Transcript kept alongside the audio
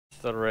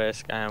the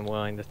risk I am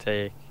willing to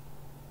take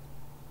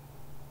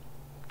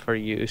for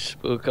you,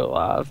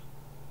 Spookalov.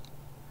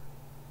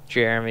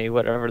 Jeremy,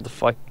 whatever the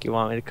fuck you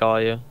want me to call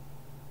you.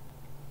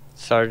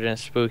 Sergeant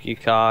Spooky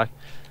Cock.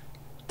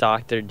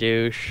 Dr.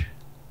 Douche.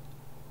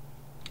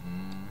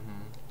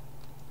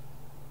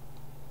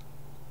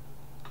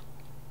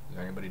 Is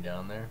there anybody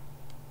down there?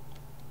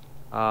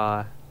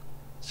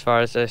 As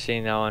far as I see,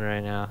 no one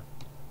right now.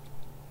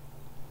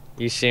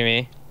 You see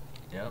me?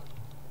 Yep.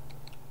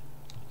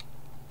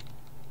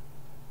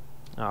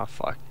 Oh,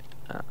 fuck.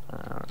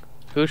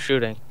 Who's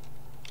shooting?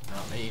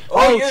 Not me.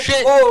 Oh,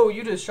 shit! Oh,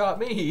 you just shot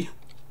me!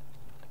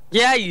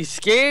 Yeah, you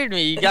scared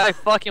me. You gotta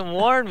fucking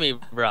warn me,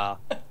 bro.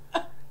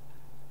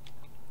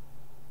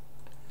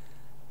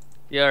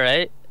 You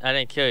alright? I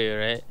didn't kill you,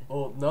 right?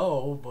 Well,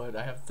 no, but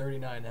I have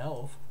 39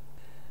 health.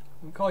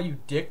 I'm gonna call you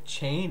Dick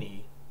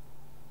Cheney.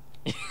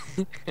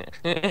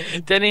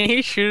 Didn't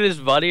he shoot his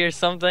buddy or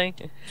something?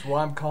 That's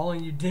why I'm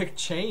calling you Dick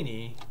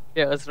Cheney.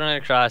 Yeah, let's run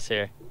across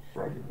here.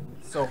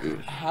 So,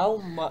 how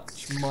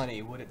much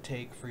money would it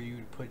take for you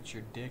to put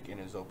your dick in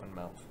his open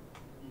mouth?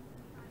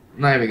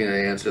 I'm not even gonna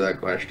answer that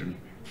question.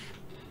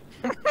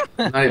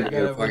 I'm not even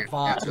gonna fucking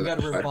answer You that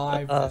gotta question.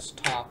 revive this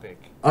topic.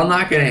 I'm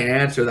not gonna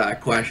answer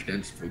that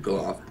question,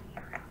 Spookalov.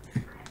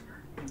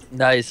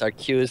 Nice, our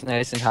Q is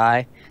nice and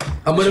high.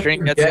 I'm gonna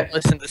String gets to forget.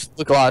 listen to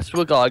Spookalov.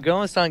 Spookalov, go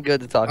and sound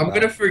good to talk I'm about.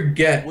 gonna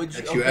forget Would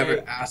that you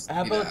ever asked me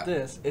How about that.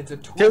 this? It's a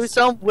twist. Do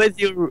some with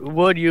you.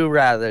 Would you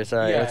rather?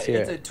 Sorry, Yeah, let's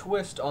hear it's it. a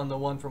twist on the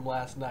one from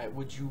last night.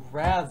 Would you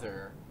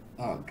rather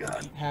Oh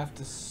god. have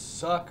to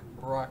suck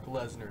Brock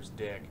Lesnar's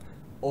dick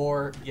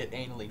or get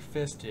anally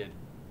fisted,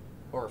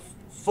 or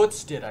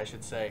footsted, I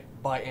should say,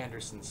 by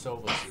Anderson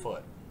Silva's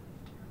foot?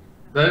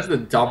 That is the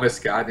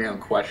dumbest goddamn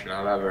question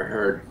I've ever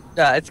heard.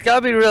 Yeah, it's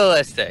gotta be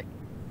realistic.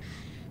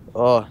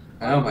 Oh,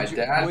 I know my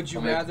dad. Would you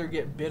told me rather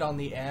get bit on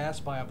the ass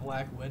by a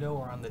black widow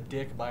or on the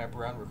dick by a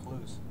brown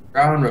recluse?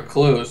 Brown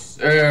recluse.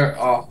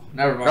 Oh,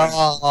 never mind.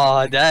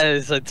 oh, that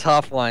is a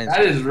tough one.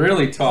 That is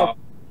really tough.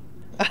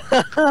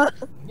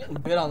 Getting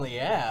bit on the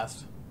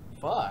ass?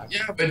 Fuck.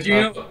 Yeah, but you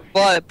know.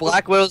 But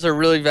black widows are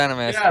really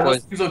venomous. Yeah,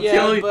 boys. those things will Yeah,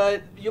 kill you.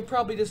 but you'll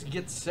probably just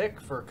get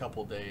sick for a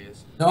couple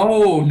days.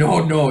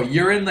 No.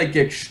 You're in like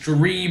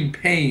extreme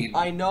pain.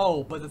 I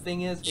know, but the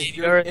thing is,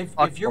 Sure,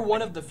 if you're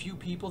one of the few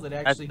people that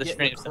actually the get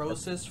stream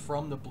necrosis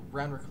from the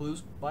brown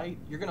recluse bite,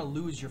 you're gonna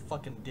lose your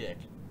fucking dick.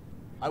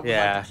 I would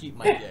Yeah. like to keep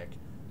my dick.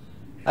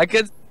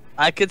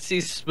 I could see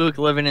Spook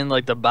living in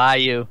like the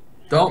bayou.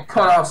 Don't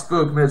cut off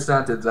Spook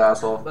mid-sentence,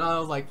 asshole. When I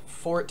was like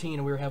 14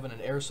 and we were having an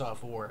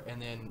airsoft war,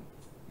 and then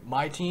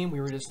my team,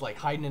 we were just like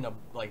hiding in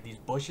like these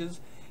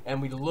bushes,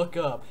 and we'd look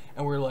up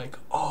and we're like,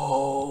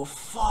 oh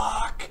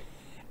fuck,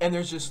 and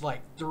there's just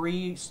like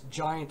 3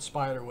 giant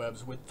spider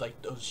webs with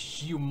like those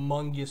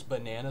humongous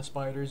banana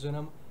spiders in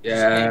them,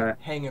 Yeah.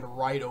 hanging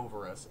right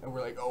over us, and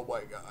we're like, oh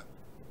my god.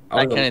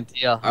 I couldn't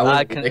deal. I would've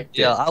I couldn't licked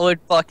deal. it. I would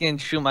fucking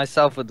shoot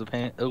myself with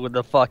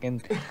the fucking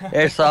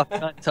airsoft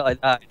gun until I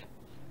died.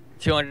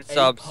 200 A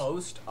subs.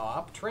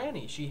 post-op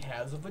tranny. She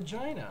has a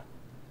vagina.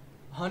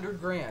 100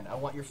 grand. I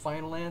want your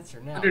final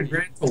answer now. 100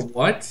 grand for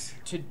what?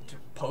 To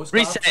post-op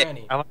Reset.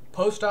 tranny.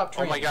 Post-op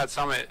tranny. Oh my god,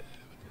 Summit.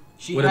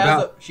 She What has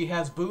about- she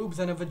has boobs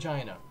and a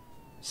vagina.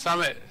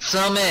 Summit.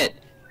 Summit.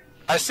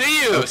 I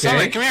see you. Okay.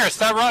 Summit, come here.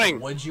 Stop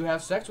running. Would you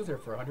have sex with her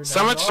for $100?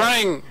 Summit's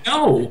running.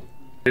 No.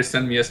 Just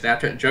send me a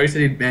Snapchat. Joey said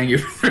he'd bang you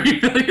for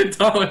 $3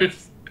 million.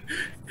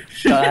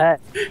 Go ahead.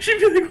 She'd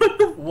be like, what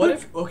the What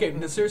if? Okay,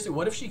 no, seriously.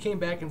 What if she came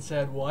back and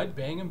said, "Well, I'd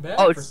bang him back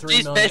Oh, for $3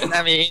 she's million?" pissed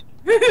at me.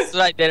 This is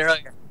what I did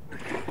earlier.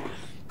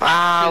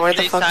 Wow, where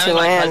the fuck you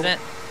land?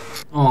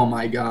 Oh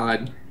my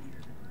god.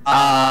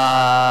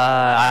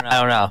 I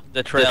don't know.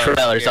 The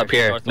trailer's up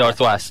here,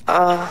 northwest.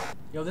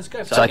 Yo, this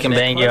guy. So I can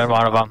bang you on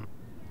one of them.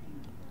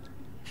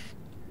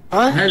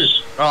 What?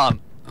 Wrong.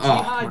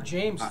 Jihad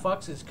James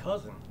fucks his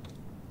cousin.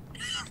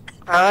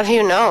 How do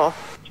you know?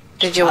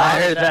 Did you I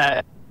watch? heard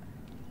that.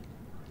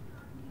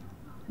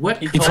 What?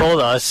 He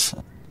told us.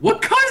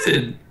 What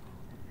cousin?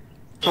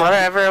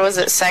 Whatever, was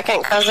it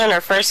second cousin or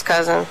first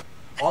cousin?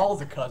 All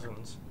the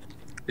cousins.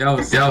 Yo,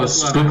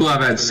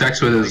 Spookalov had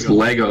sex with his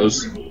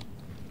Legos.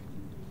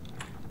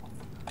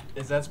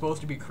 Is that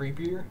supposed to be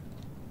creepier?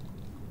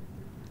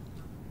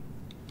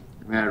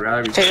 Man, I'd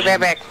rather be Take it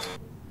back.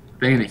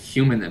 banging a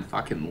human than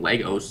fucking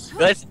Legos.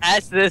 Let's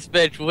ask this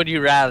bitch, would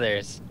you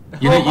rathers?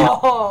 You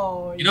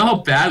know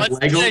how bad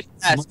What's Legos?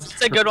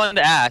 What's a good one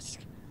to ask?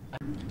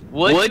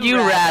 Would you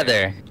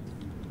rather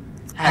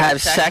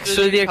have sex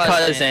with your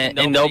cousin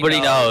and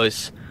nobody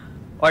knows,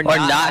 or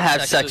not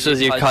have sex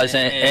with your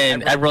cousin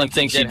and everyone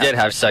thinks you did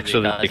have sex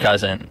with your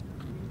cousin?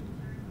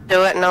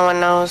 Do it, no one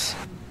knows.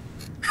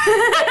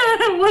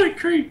 What a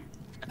creep.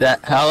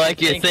 That how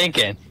like you're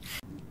thinking?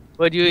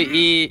 Would you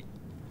eat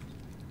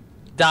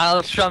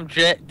Donald Trump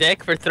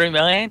dick for $3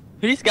 million?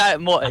 He's got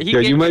more. He Yo,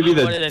 you gets might be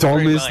more the than $3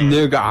 dumbest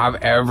million. nigga I've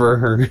ever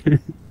heard.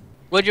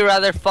 Would you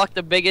rather fuck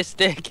the biggest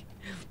dick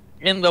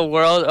in the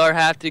world or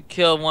have to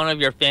kill one of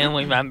your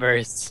family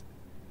members?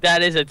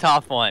 That is a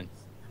tough one.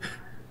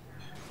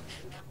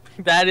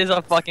 That is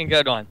a fucking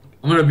good one.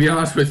 I'm gonna be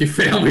honest with you,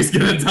 family's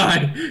gonna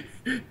die.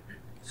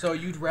 So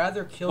you'd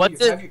rather kill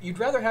you'd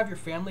rather have your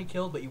family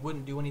killed, but you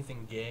wouldn't do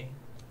anything gay?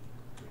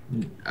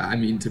 I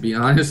mean, to be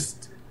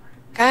honest.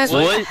 Guys,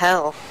 what the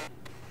hell?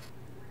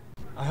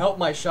 I hope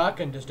my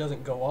shotgun just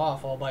doesn't go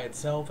off all by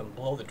itself and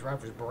blow the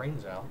driver's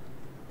brains out.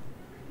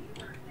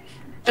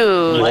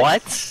 Dude.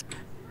 What?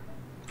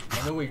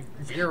 And then we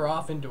veer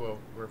off into a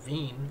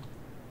ravine.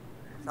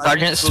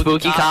 Sergeant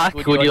Spooky Cock,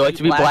 would you like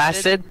to be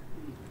blasted?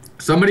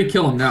 Somebody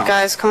kill him now.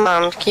 Guys, come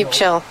on, keep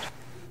chill.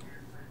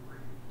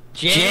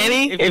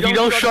 Janie, if you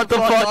don't shut the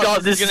fuck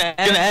up, this is gonna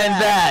end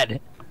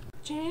bad.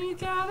 Janie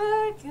got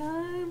a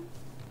gun.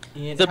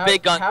 Ian, It's a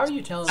big gun. How are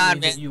you telling me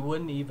that you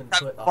wouldn't even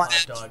put a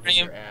hot dog in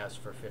your ass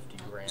for 50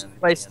 grand?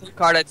 My SIM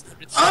card.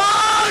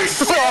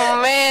 Oh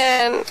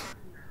man!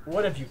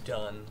 What have you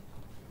done?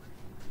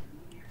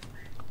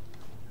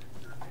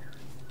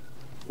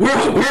 We're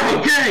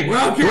okay.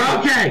 We're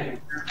okay.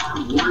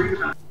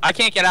 I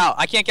can't get out.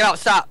 I can't get out.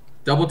 Stop.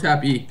 Double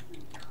tap E.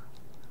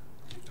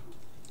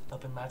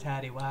 Up in my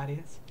tatty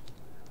whities.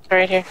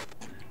 Right here.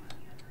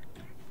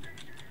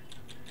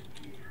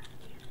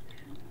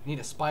 Need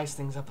to spice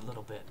things up a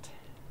little bit.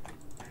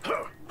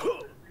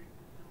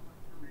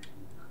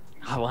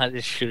 I wanted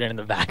to shoot her in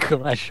the back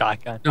with my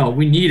shotgun. No,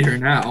 we need her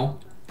now.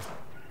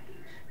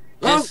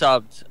 Just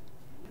subbed.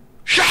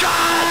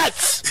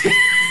 Shots!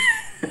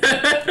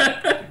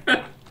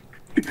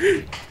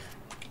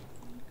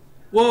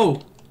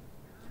 Whoa.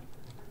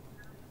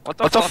 What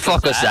the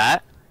fuck was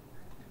that?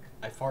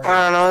 I farted.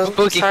 I don't know.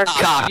 Spooky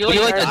Cock. You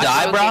like to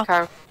die,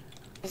 bro?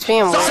 He's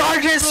being weird.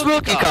 Sergeant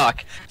Spooky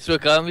Cock!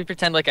 Spooky, let me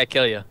pretend like I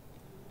kill you.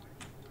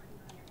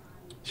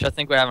 She'll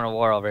think we're having a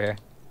war over here.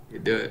 You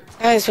do it.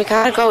 Guys, we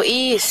gotta go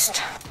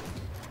east.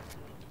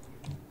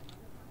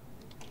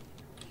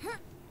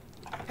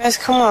 Guys,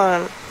 come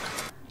on.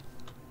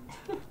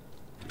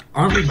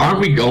 Aren't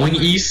we going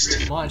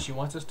east? Come on, she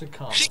wants us to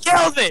come. She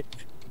killed it!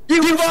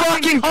 You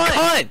fucking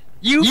cunt!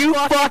 You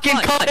fucking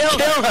cunt!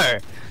 Kill her!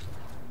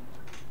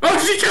 Oh,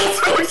 she killed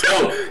someone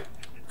too!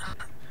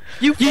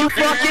 You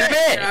fucking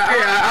bitch!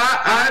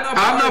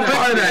 I'm not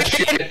part of that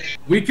shit.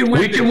 We can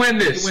win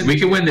this. We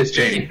can win this,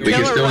 Janie. We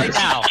can still win this.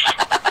 Now.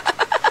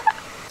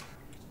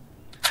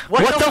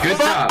 What the Good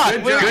fuck?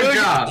 job. Good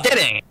job.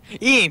 Kidding.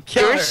 Ian,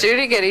 kill We're her.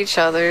 shooting at each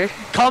other.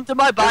 Come to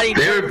my body.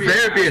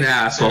 They're being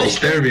assholes.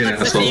 They're being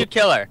Let's see you assholes.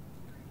 kill her.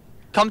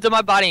 Come to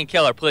my body and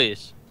kill her,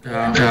 please. No,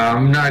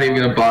 I'm not even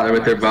gonna bother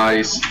with their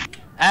bodies.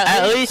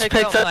 At least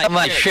pick up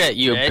my shit,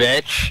 you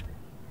bitch.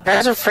 You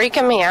guys are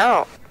freaking me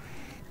out.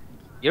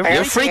 You're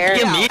I'm freaking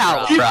scared. me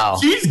out, bro.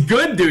 She's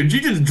good, dude. She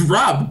just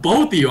dropped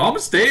both of you. I'm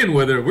staying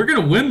with her. We're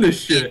gonna win this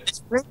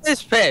shit.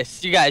 This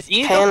pissed, you guys.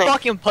 Ian's Panic. a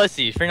fucking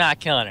pussy for not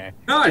killing her.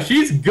 No,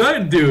 she's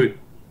good, dude.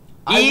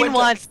 Ian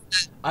wants.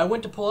 I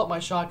went to pull up my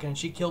shotgun and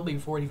she killed me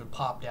before it even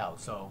popped out,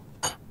 so.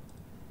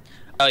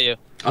 Tell you.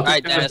 I'll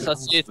Alright, take that Dennis, as a I'll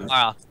see you compliment.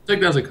 tomorrow. I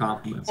think that's a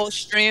compliment. Full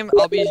stream,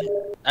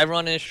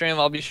 everyone in the stream,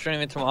 I'll be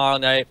streaming tomorrow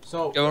night.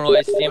 So. Giving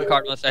away Steam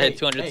card once I hit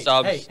 200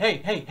 subs.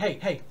 Hey.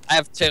 I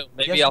have 2.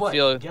 Maybe Guess I'll what?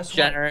 feel Guess what?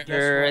 generous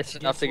Guess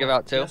enough to what? give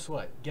out 2.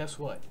 Guess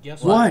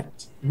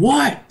what?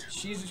 What?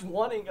 She's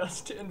wanting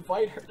us to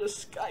invite her to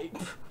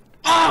Skype.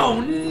 Oh,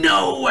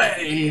 no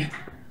way.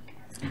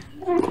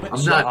 But I'm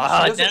she,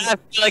 not- she Then doesn't,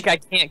 I feel like I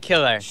can't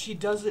kill her. she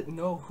doesn't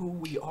know who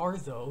we are,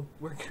 though.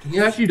 We're gonna,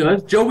 Yeah, she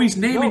does. Joey's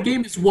name No. in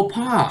game is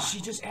Wapa.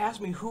 She just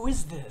asked me, who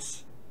is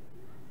this?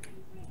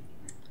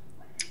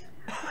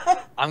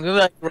 I'm gonna be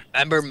like,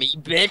 remember me,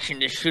 bitch,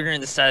 and just shoot her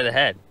in the side of the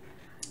head.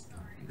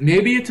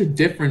 Maybe it's a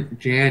different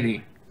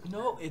Janie.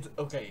 No, it's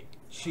okay.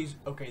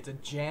 It's a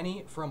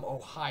Janie from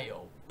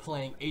Ohio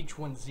playing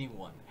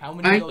H1Z1. How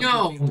many I of those do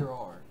know. you think there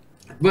are?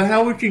 But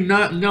how would she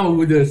not know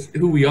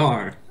who we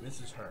are? This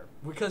is her.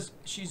 Because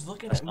she's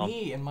looking at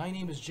me, and my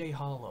name is Jay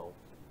Hollow,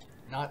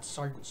 not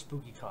Sergeant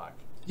Spooky Cock.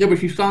 Yeah, but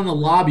she saw in the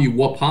lobby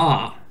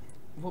Wapa.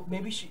 Well,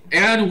 maybe she.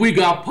 And we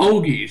got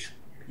pogies.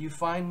 You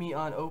find me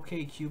on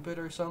OkCupid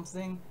or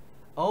something?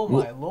 Oh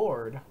my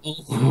lord.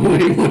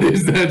 Wait, what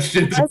is that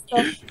shit? What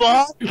the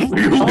fuck?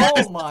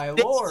 Oh my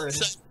lord.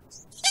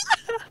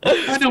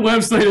 What kind of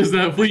website is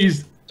that,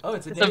 please? Oh,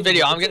 it's a, It's dating, a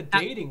video. I'm it's gonna a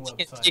dating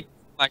website. take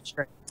my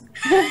stream.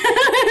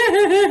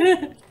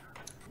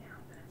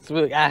 So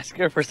we ask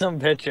her for some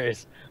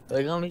pictures.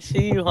 Like, let me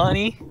see you,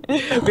 honey.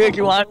 Rick,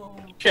 you want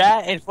to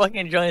chat and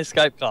fucking join a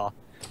Skype call?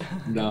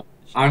 No,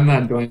 I'm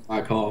not doing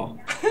my call.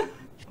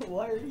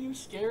 Why are you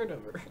scared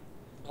of her?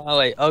 Oh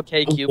wait,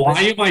 okay, Cupid. Why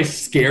am I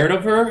scared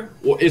of her?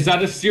 Is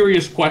that a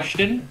serious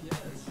question?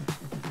 Yes.